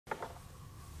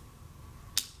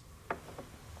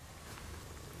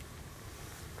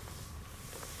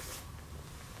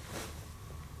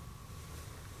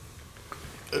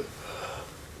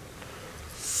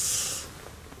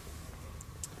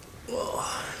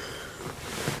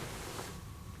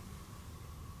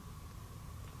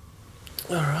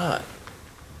Alright,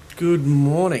 good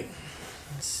morning.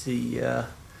 It's the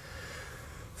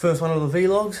first one of the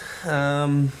vlogs.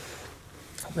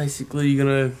 Basically you're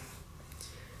gonna,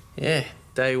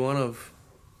 day one of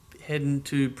heading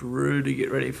to Peru to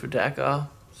get ready for Dakar.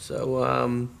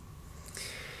 So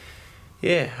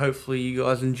hopefully you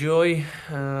guys enjoy.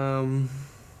 So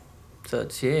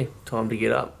it's time to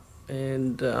get up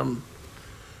and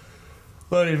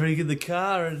load everything in the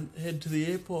car and head to the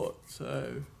airport.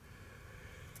 So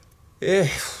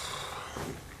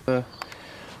I want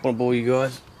to bore you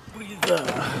guys with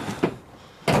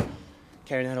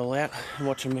carrying that all out and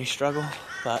watching me struggle,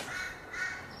 but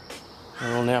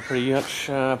we're all now pretty much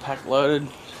packed, loaded,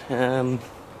 good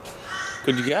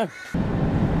to go.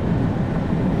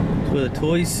 That's where the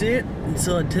toys sit,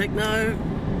 inside Techno.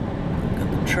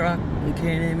 Got the truck and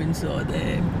Can-Am inside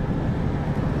there.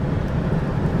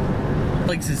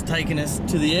 Alex has taken us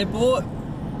to the airport.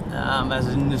 As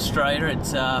in Australia,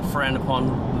 it's frowned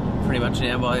upon pretty much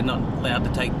now by not allowed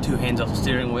to take two hands off the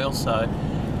steering wheel. So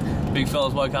big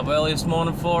fella's woke up early this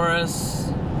morning for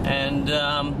us and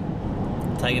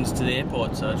taking us to the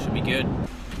airport, so it should be good.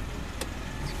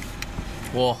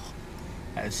 Whoa,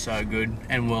 that is so good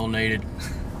and well needed.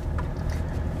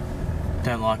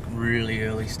 Don't like really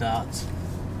early starts.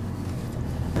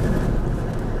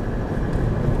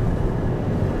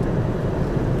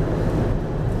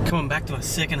 Coming back to my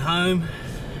second home.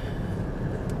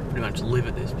 Pretty much live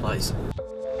at this place.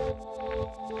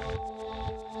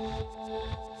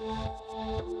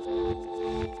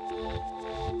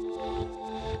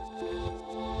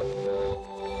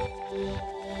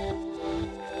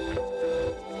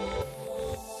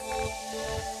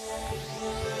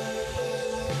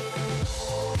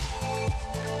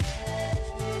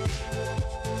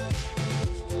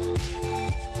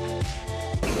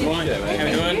 Morning, how are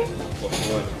you doing?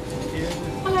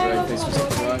 Hello. Please present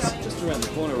the rice. Just around the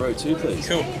corner, row 2, please.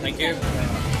 Cool, thank you.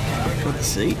 Got the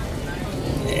seat.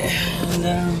 And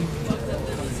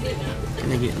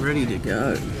gonna get ready to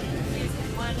go.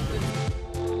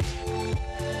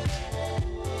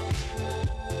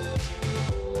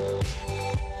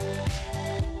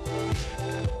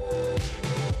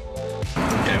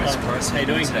 Okay, Mr. Price, how you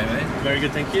doing today, mate? Very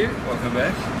good, thank you. Welcome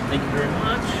back. Thank you very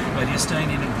much. Are you staying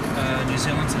in New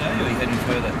Zealand today, or are you heading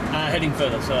further? Heading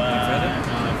further, so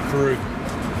Peru.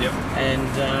 Yep. And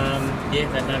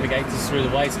that navigates us through the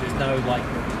way, so there's no like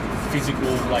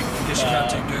physical like. Just go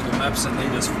to Google Maps and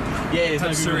then just. Yeah, there's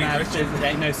no Siri Google Maps, direction.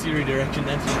 there ain't no Siri direction.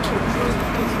 That's it.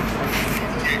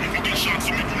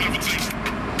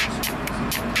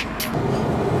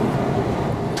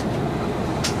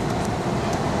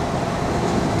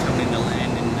 Coming into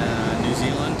land in New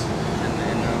Zealand, and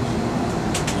then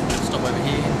stop over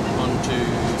here onto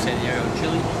Santiago,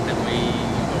 Chile. Then we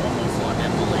got one more flight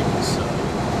down to Lima. So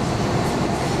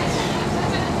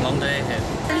long day ahead.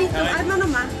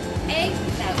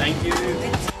 Thank you.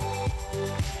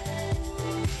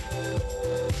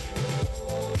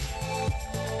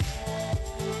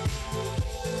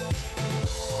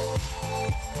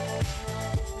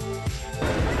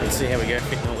 Let's see how we go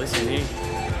fitting all this in here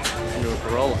into a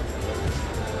Corolla.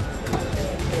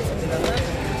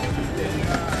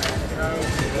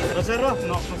 ¿Lo cerro? No,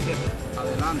 no cierro.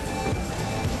 Adelante.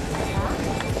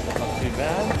 Not too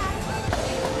bad.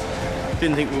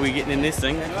 Didn't think we'd be getting in this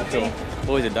thing. The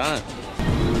boys have done it.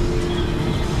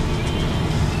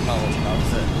 Mullen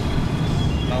loves it.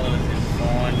 Mullen is in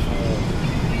fine form.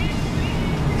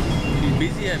 He's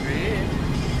busy over here.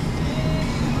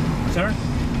 Sir?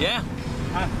 Yeah.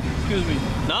 Excuse me.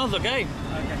 No, it's okay.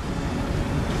 Okay.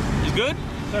 It's good?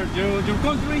 Sir, your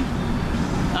country?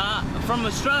 From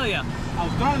Australia.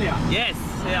 Australia? Yes.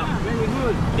 Yeah. Very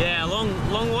good. Yeah,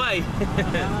 long way.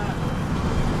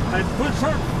 And good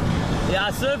surf?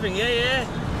 Yeah, surfing, yeah.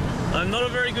 I'm not a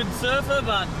very good surfer,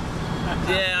 but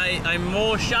yeah, I'm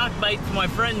more shark bait for my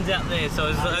friends out there, so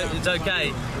it's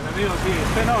okay. Amigo, sí,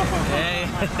 usted no. Yeah.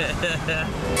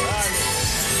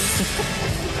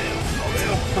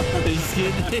 He's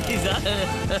good. He's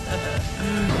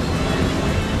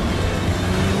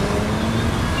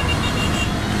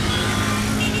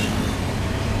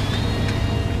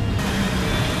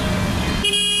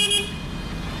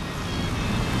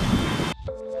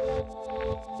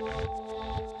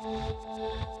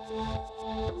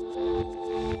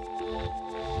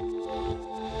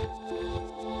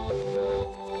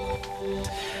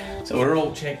So we're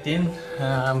all checked in,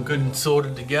 good and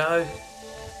sorted to go.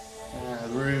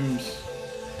 Rooms,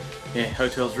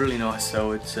 hotel's really nice,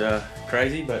 so it's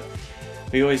crazy, but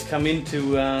we always come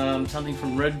into something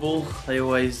from Red Bull. They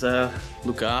always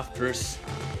look after us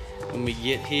when we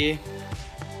get here.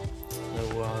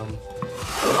 So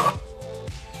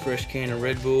fresh can of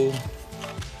Red Bull,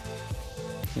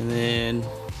 and then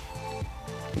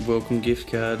a welcome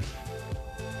gift card.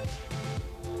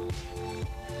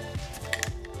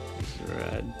 This is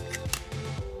rad.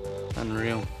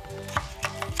 Unreal.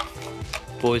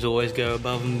 Boys always go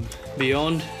above and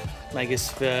beyond, make us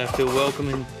feel welcome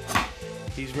in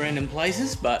these random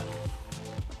places, but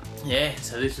yeah,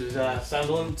 so this is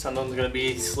Sunderland. Sunderland's going to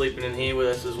be sleeping in here with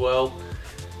us as well.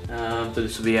 So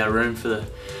this will be our room for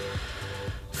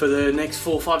the next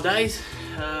 4 or 5 days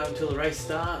until the race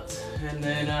starts. And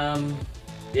then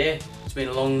yeah, it's been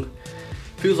a long,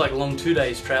 feels like a long 2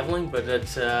 days travelling, but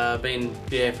it's been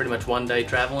pretty much 1 day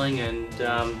travelling, and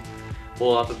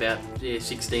all up about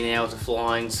 16 hours of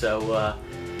flying. So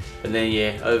and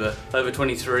then over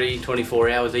 23, 24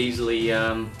 hours easily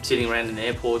sitting around in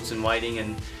airports and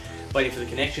waiting for the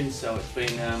connections. So it's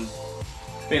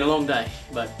been a long day,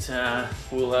 but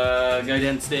we'll go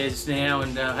downstairs now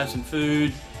and have some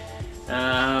food.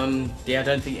 I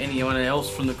don't think anyone else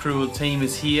from the crew or the team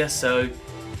is here, so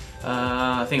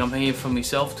I think I'm here for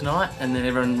myself tonight, and then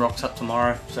everyone rocks up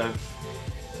tomorrow. So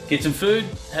get some food,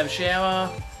 have a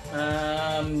shower,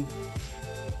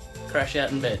 crash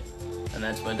out in bed, and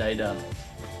that's my day done.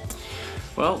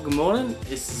 Well, good morning.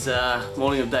 This is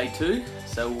morning of day 2.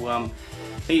 So I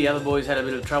think the other boys had a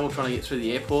bit of trouble trying to get through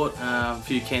the airport, a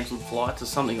few cancelled flights or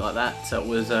something like that, so it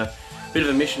was a bit of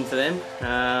a mission for them.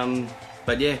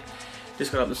 But yeah,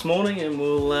 just got up this morning, and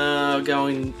we'll go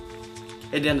and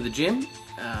head down to the gym,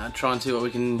 try and see what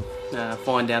we can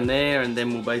find down there, and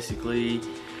then we'll basically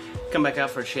come back up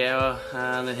for a shower,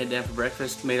 and then head down for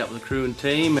breakfast, meet up with the crew and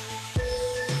team.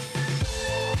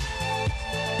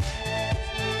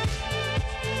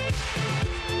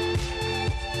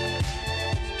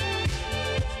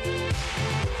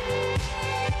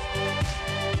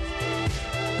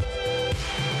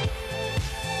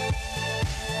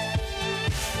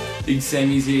 Big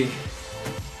Sammy's here.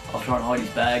 I'll try and hide his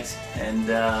bags and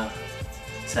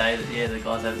say that the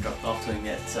guys haven't dropped off to him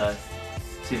yet, so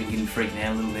see if we can get him freaking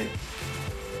out a little bit.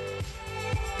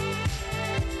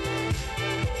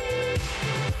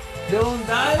 Dylan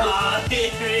Dave? Oh,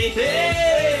 here he is!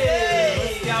 Hey!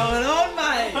 What's going on,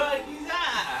 mate? What is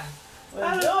that?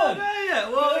 What you doing?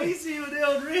 Well, you see with the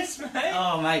old wrist, mate.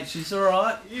 Oh, mate, she's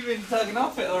alright. You've been tugging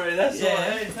off it already, that's all I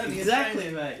heard. Exactly,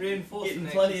 mate. Reinforcing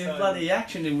Getting plenty of bloody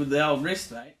action in with the old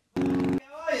wrist, mate. How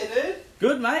are you, dude?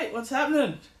 Good, mate. What's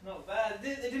happening? Not bad.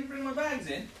 They didn't bring my bags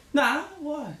in? Nah,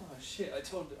 why? Oh shit, I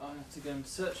told I have to go and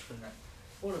search for them.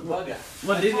 What a bugger.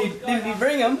 What, didn't he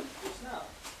bring them? No.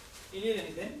 You need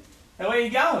anything? Hey, where are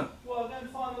you going? Well, I'm going to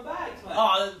find my bags, mate.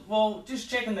 Oh, well, just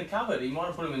checking the cupboard. He might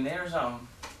have put them in there or something.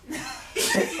 You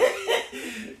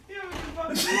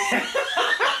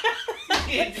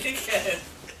dickhead.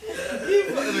 You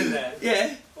put them in there?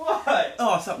 Yeah. Why?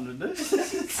 Oh, something to do.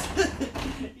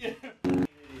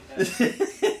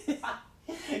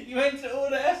 You went to all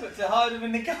the effort to hide them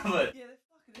in the cupboard. Yeah, they're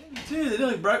fucking heavy too. They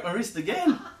nearly broke my wrist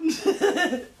again.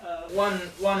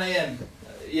 1 AM.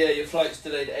 Yeah, your flight's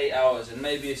delayed 8 hours, and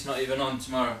maybe it's not even on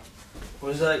tomorrow. I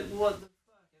was like, what the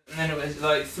fuck? And then it was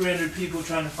like 300 people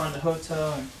trying to find a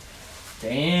hotel. And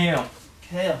Damn.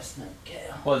 chaos, man,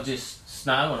 chaos. Well, just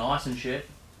snow and ice and shit.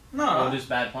 No, Or just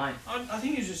bad plane. I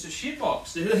think it was just a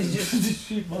shitbox, dude.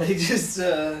 They just,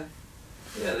 yeah,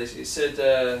 it said,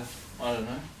 I don't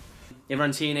know.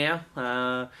 Everyone's here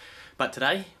now, but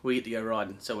today we get to go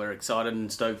riding, so we're excited and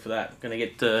stoked for that. Going to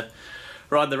get to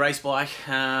ride the race bike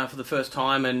for the first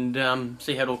time and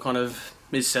see how it all kind of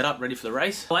is set up, ready for the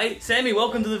race. Hey, Sammy,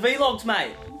 welcome to the vlogs,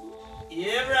 mate.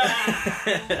 Yeah,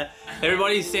 bro.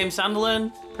 Everybody, Sam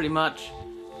Sunderland, pretty much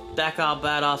Dakar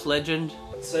badass legend.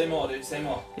 Say more, dude, say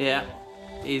more. Yeah,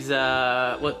 he's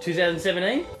what,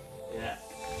 2017? Yeah.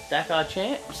 Dakar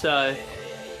champ. So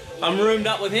I'm roomed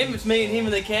up with him. It's me and him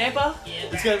in the camper.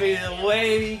 It's gonna be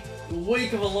a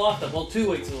week of a lifetime. Well, 2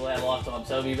 weeks of our lifetime,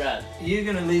 so it'll be rad. You're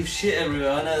gonna leave shit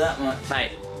everywhere, I know that much.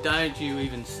 Mate, don't you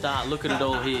even start. Look at it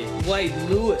all here. Wade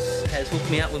Lewis has hooked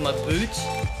me up with my boots.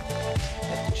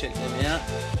 Have to check them out.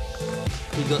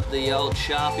 We got the old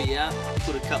Sharpie out.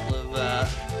 Put a couple of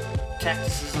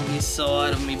cactuses on this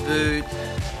side of my boot.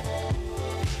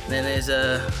 Then there's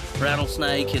a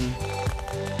rattlesnake and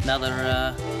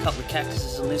another couple of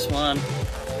cactuses on this one.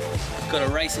 Got a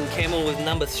racing camel with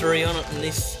number 3 on it in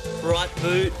this right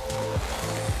boot.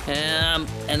 And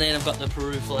then I've got the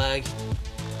Peru flag.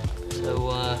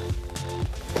 So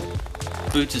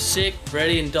boots are sick,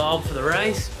 ready and dialed for the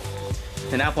race.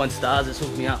 And Up One Stars has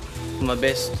hooked me up with my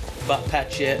best butt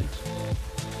patch yet,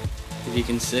 if you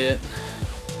can see it.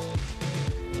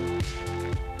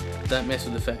 Don't mess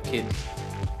with the fat kid.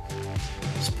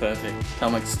 It's perfect.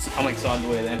 I'm excited to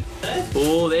wear them.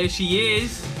 Oh, there she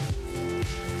is.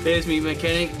 There's me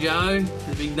mechanic Joe,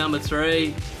 the big number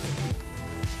 3.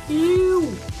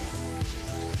 Ew.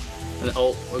 And,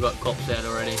 oh, we've got cops out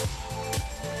already.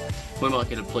 We might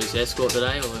get a police escort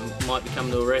today, or we might be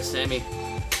coming to arrest Sammy.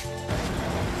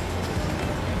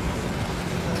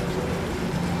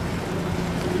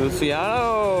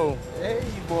 Luciano! Hey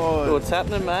boy! What's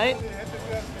happening, mate?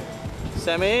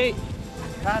 Sammy?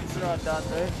 Pants are undone,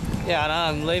 dude. Yeah, I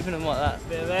know, I'm leaving them like that.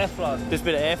 Bit of airflow. Just a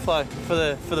bit of airflow for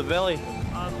the belly.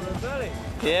 For the belly.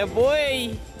 Yeah,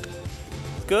 boy!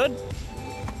 Good?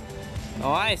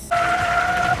 Nice!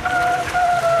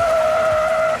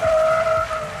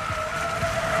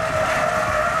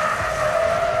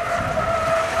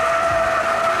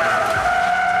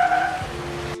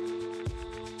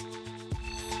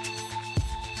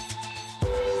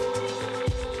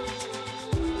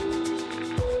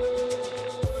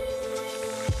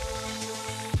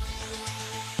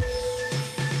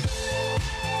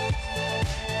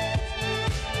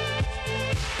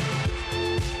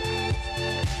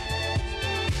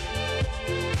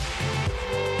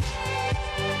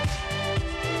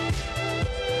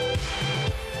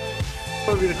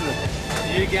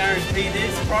 You guarantee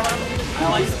this product? I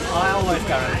always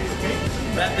guarantee.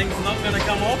 That thing's not going to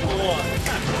come off or what?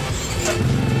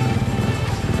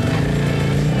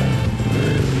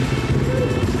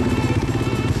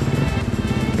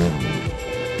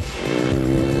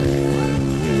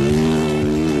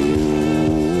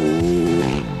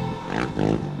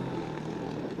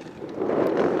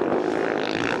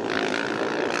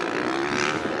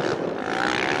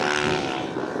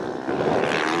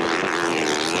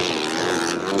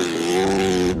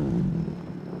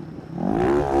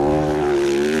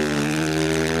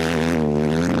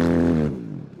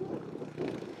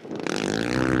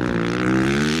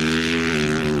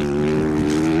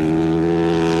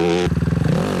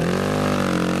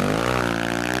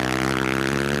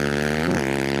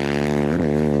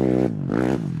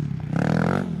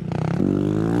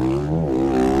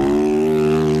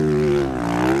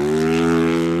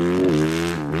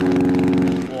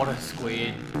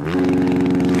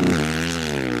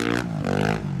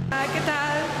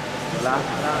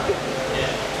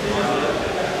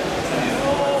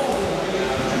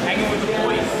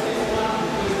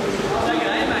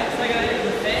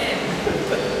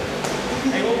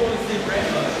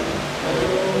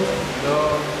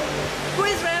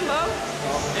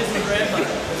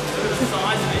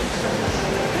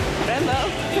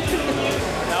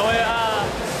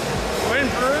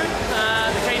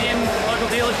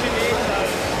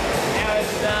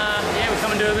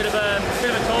 Do a bit of a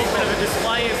talk, bit of a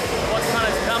display of what's kind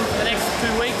of come for the next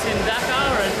 2 weeks in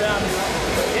Dakar, and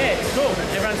yeah, it's cool.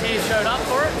 Everyone's here showed up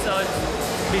for it, so it's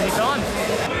busy time.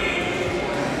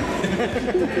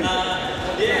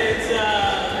 Yeah, it's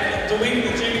to win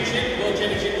the championship, World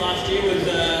Championship last year was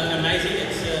amazing.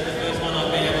 It's the first one I've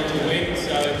been able to win,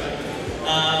 so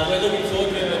we're looking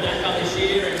forward to Dakar this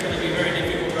year. It's going to be a very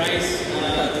difficult race.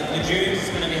 The dunes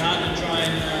is going to be hard to try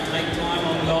and make time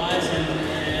on guys, and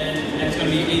it's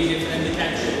going to be easier for them to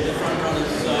catch the front runners.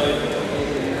 So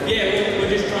yeah, we're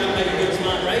just trying to make a good,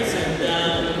 smart race, and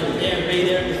yeah, be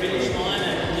there at the finish line,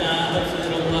 and hopefully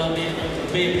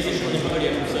it'll be in position on the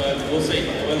podium. So we'll see.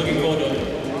 We're looking forward to it.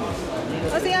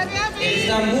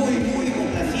 Está muy, muy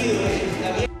complacido. Está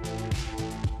bien.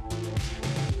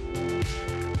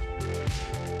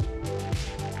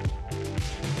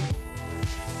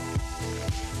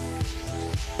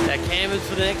 Our canvas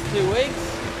for the next 2 weeks.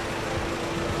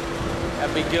 Our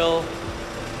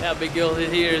big girl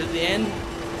is here at the end.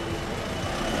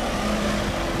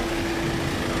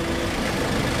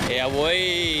 Yeah,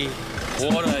 boy.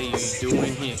 What are you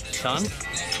doing here, son?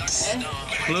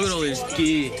 Look at all this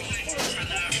gear.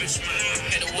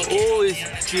 All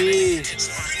this gear.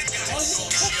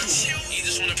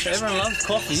 Everyone loves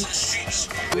coffee.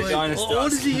 Vagina starts. What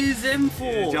does he use them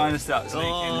for? Vagina starts leaking.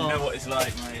 You know what it's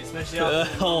like, mate. Especially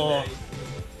after a long day.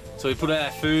 So we put our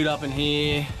food up in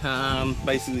here,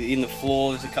 basically in the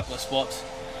floor. There's a couple of spots.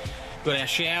 Got our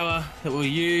shower that we'll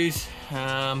use.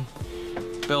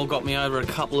 Belle got me over a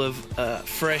couple of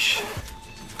fresh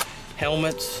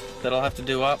helmets that I'll have to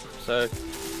do up. So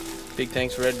big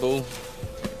thanks Red Bull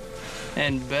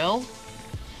and Belle.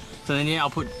 So then yeah,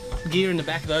 I'll put gear in the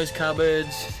back of those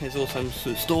cupboards. There's also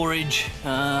some storage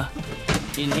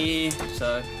in here.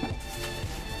 So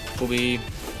we'll be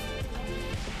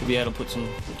able to put some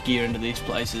gear into these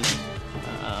places.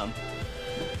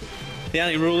 The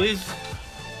only rule is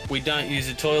we don't use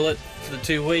the toilet for the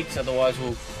 2 weeks, otherwise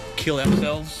we'll kill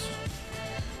ourselves.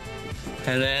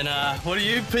 And then what are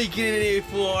you peeking in here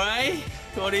for, eh?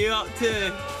 What are you up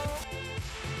to?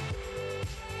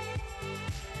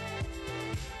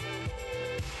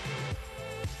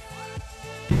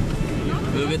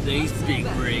 Look at these big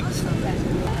rigs.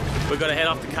 We've got to head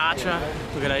off to Karcher.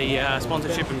 We've got a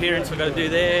sponsorship appearance we've got to do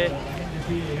there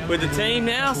with the team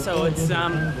now, so it's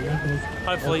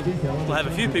hopefully we'll have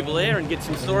a few people there and get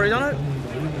some stories on it.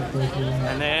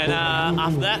 And then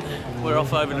after that, we're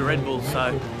off over to Red Bull.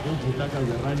 So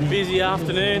busy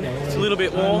afternoon. It's a little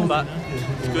bit warm, but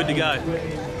it's good to go.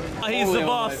 Oh, here's the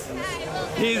boss.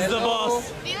 Here's the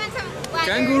boss.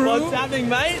 Kangaroo. What's happening,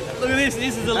 mate? Look at this.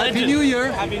 This is a legend. Happy New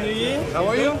Year. Happy New Year. How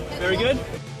are you? Very good.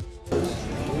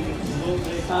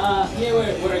 Yeah,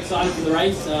 we're excited for the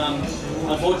race.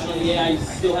 Unfortunately, I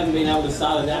still haven't been able to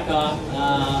start a Dakar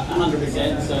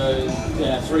 100%. So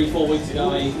 3-4 weeks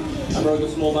ago, I broke a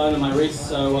small bone in my wrist,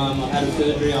 so I've had a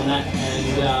surgery on that,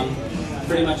 and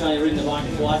pretty much only ridden the bike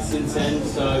twice since then.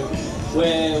 So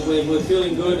we're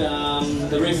feeling good.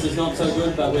 The wrist is not so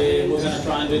good, but we're going to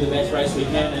try and do the best race we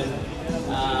can.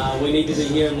 And we need to be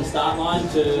here in the start line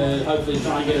to hopefully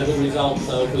try and get a good result.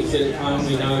 So if we sit at home,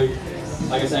 we know.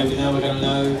 Like I say, we know we're going to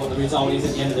know what the result is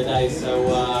at the end of the day. So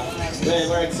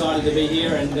we're excited to be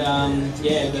here, and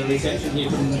yeah, the reception here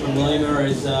from Lima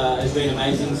has been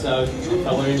amazing. So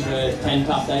we're in for 10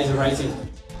 tough days of racing.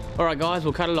 Alright guys,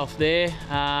 we'll cut it off there.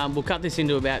 We'll cut this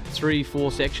into about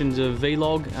 3-4 sections of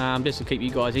vlog, just to keep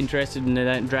you guys interested and they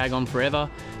don't drag on forever.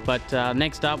 But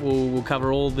next up we'll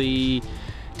cover all the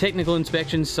technical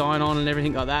inspections, sign on and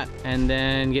everything like that, and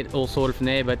then get all sorted from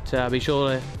there. But be sure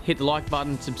to hit the like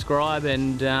button, subscribe,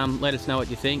 and let us know what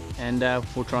you think, and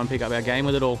we'll try and pick up our game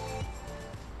with it all.